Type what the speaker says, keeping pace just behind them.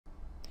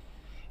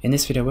In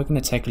this video we're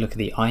going to take a look at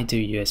the idoo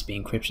USB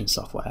encryption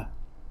software.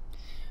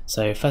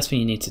 So first thing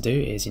you need to do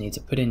is you need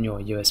to put in your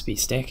USB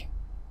stick,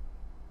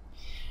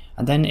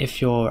 and then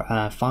if your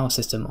file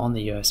system on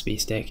the USB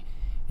stick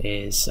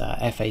is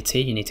FAT,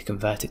 you need to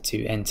convert it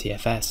to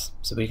NTFS.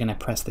 So we're going to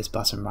press this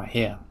button right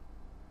here,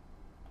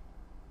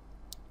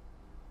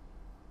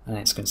 and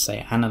it's going to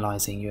say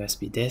analyzing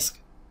USB disk.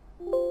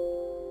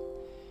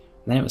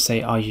 And then it will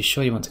say, are you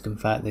sure you want to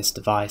convert this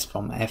device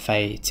from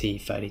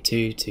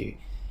FAT32 to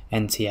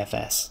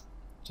NTFS?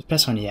 Just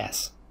press on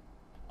yes,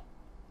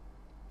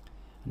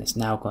 and it's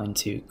now going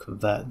to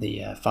convert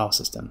the file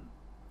system.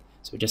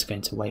 So we're just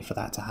going to wait for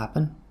that to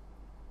happen.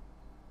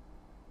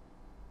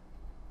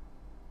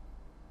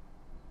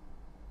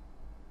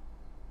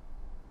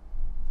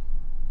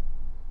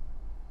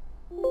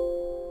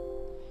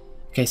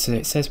 Okay, so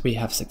it says we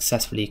have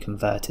successfully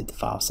converted the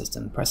file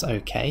system. Press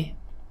OK.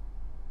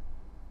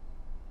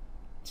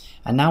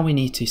 And now we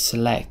need to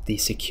select the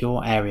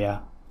secure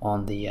area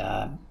on the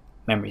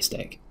memory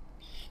stick.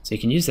 So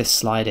you can use this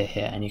slider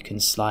here, and you can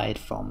slide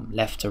from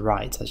left to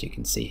right, as you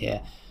can see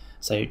here.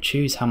 So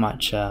choose how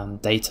much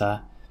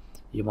data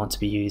you want to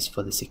be used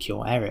for the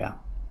secure area.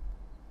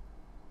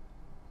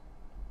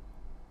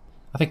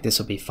 I think this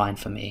will be fine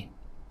for me.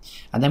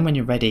 And then when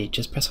you're ready,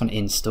 just press on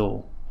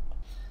install.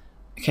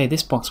 Okay,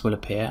 this box will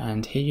appear,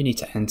 and here you need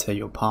to enter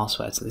your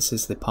password. So this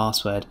is the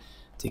password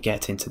to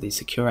get into the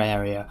secure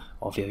area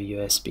of your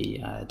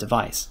USB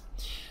device.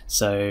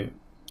 So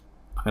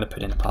I'm going to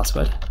put in a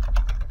password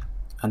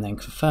and then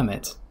confirm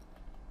it.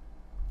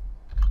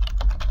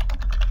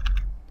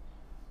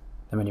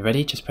 Then when you're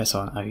ready, just press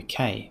on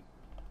OK.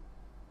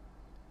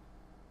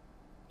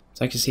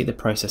 So you can see the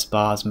process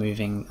bars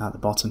moving at the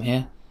bottom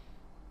here,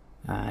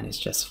 and it's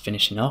just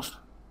finishing off.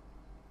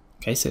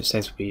 Okay, so it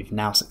says we've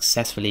now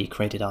successfully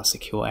created our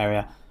secure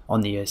area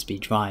on the USB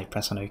drive.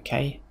 Press on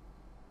OK.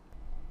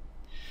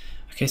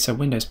 Okay, so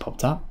Windows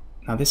popped up.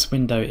 Now this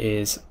window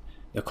is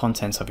the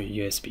contents of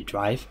your USB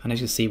drive, and as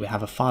you see we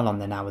have a file on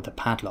there now with a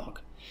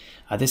padlock.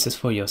 This is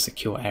for your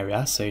secure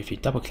area, so if you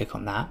double click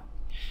on that,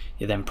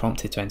 you're then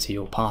prompted to enter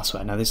your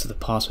password. Now this is the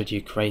password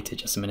you created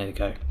just a minute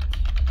ago.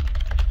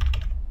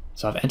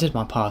 So I've entered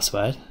my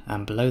password,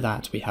 and below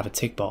that we have a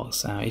tick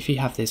box. If you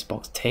have this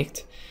box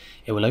ticked,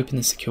 it will open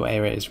the secure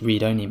area as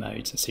read-only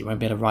mode, so you won't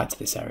be able to write to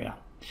this area.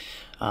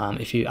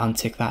 If you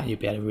untick that, you'll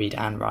be able to read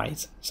and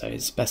write, so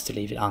it's best to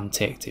leave it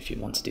unticked if you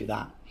want to do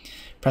that.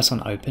 Press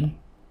on open,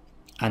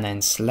 and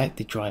then select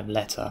the drive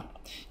letter.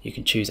 You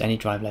can choose any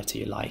drive letter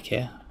you like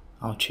here.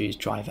 I'll choose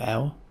drive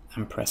L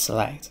and press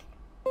select.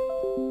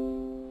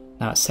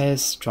 Now it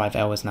says drive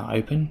L is now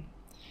open.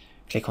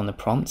 Click on the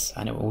prompts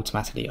and it will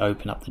automatically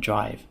open up the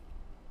drive.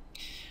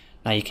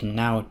 Now you can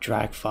now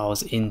drag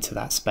files into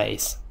that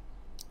space,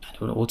 and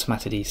it will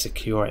automatically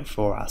secure it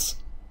for us,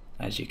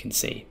 as you can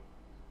see.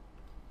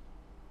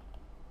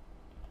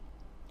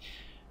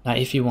 Now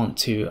if you want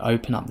to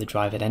open up the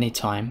drive at any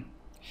time,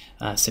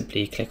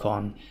 simply click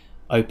on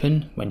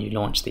open when you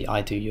launch the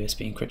idoo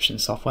USB encryption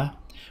software,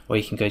 or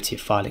you can go to your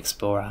file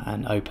explorer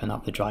and open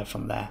up the drive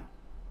from there.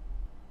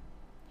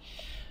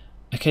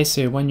 Okay,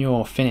 so when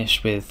you're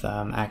finished with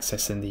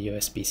accessing the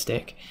USB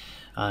stick,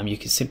 you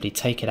can simply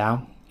take it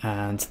out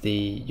and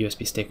the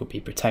USB stick will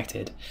be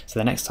protected. So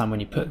the next time when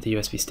you put the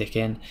USB stick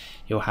in,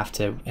 you'll have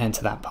to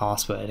enter that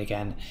password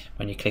again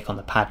when you click on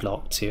the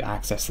padlock to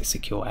access the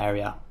secure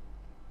area.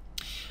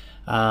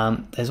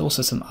 There's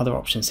also some other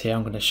options here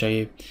I'm going to show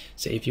you.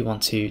 So if you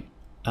want to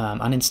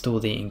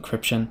uninstall the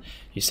encryption,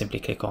 you simply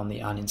click on the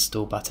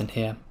uninstall button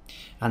here,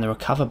 and the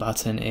recover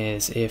button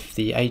is if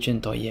the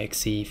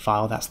agent.exe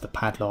file, that's the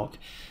padlock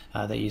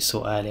that you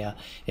saw earlier,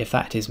 if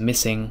that is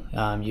missing,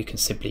 you can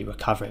simply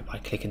recover it by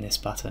clicking this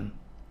button.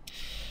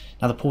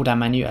 Now the pull down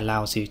menu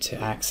allows you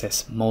to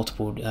access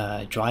multiple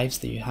drives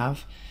that you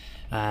have,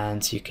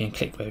 and you can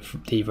click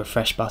the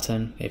refresh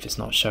button if it's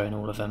not showing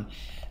all of them,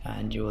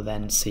 and you'll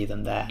then see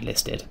them there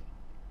listed.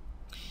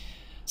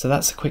 So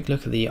that's a quick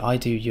look at the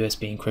idoo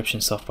USB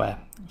encryption software.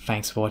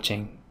 Thanks for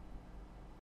watching.